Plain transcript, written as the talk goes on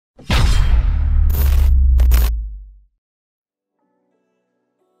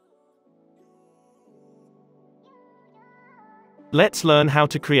Let's learn how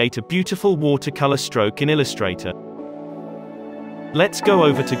to create a beautiful watercolor stroke in Illustrator. Let's go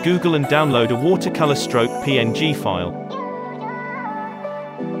over to Google and download a watercolor stroke PNG file.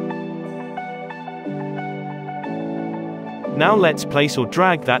 Now let's place or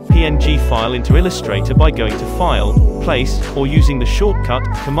drag that PNG file into Illustrator by going to File, Place, or using the shortcut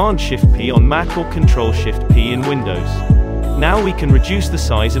Command-Shift-P on Mac or Control-Shift-P in Windows. Now we can reduce the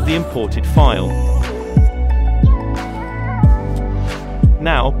size of the imported file.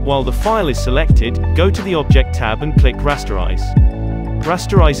 Now, while the file is selected, go to the Object tab and click Rasterize.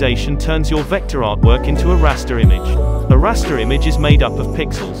 Rasterization turns your vector artwork into a raster image. A raster image is made up of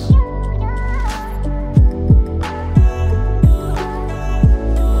pixels.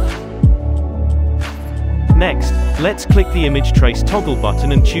 Next, let's click the Image Trace toggle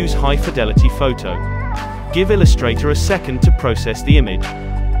button and choose High Fidelity Photo. Give Illustrator a second to process the image.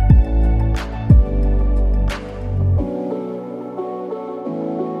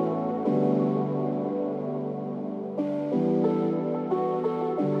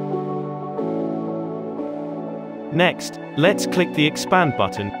 Next, let's click the Expand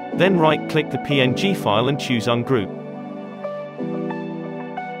button, then right-click the PNG file and choose Ungroup.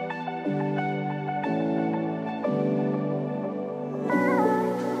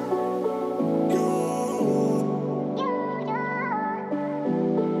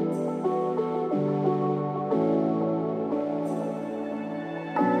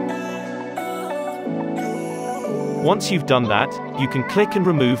 Once you've done that, you can click and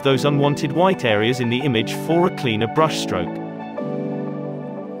remove those unwanted white areas in the image for a cleaner brush stroke.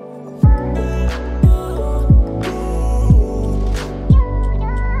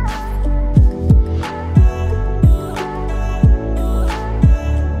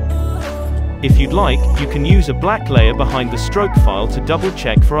 If you'd like, you can use a black layer behind the stroke file to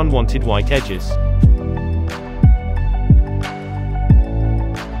double-check for unwanted white edges.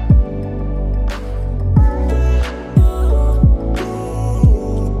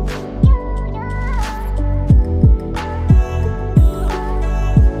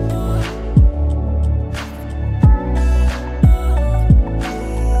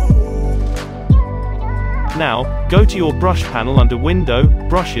 Now, go to your brush panel under Window,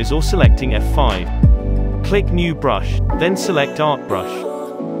 Brushes or selecting F5. Click New Brush, then select Art Brush.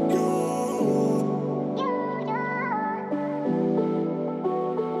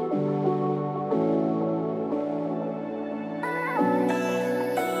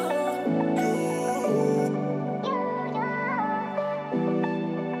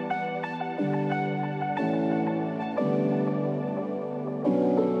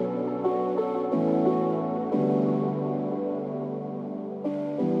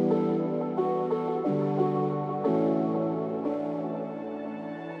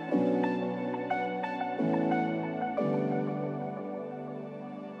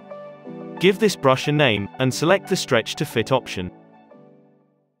 Give this brush a name, and select the Stretch to Fit option.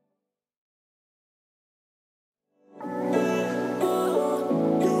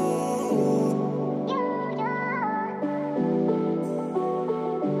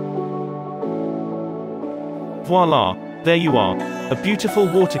 Voila! There you are. A beautiful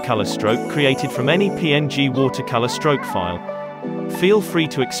watercolor stroke created from any PNG watercolor stroke file. Feel free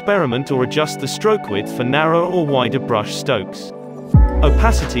to experiment or adjust the stroke width for narrower or wider brush strokes.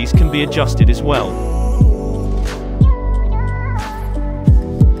 Opacities can be adjusted as well.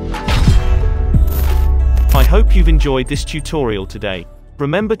 I hope you've enjoyed this tutorial today.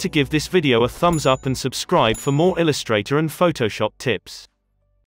 Remember to give this video a thumbs up and subscribe for more Illustrator and Photoshop tips.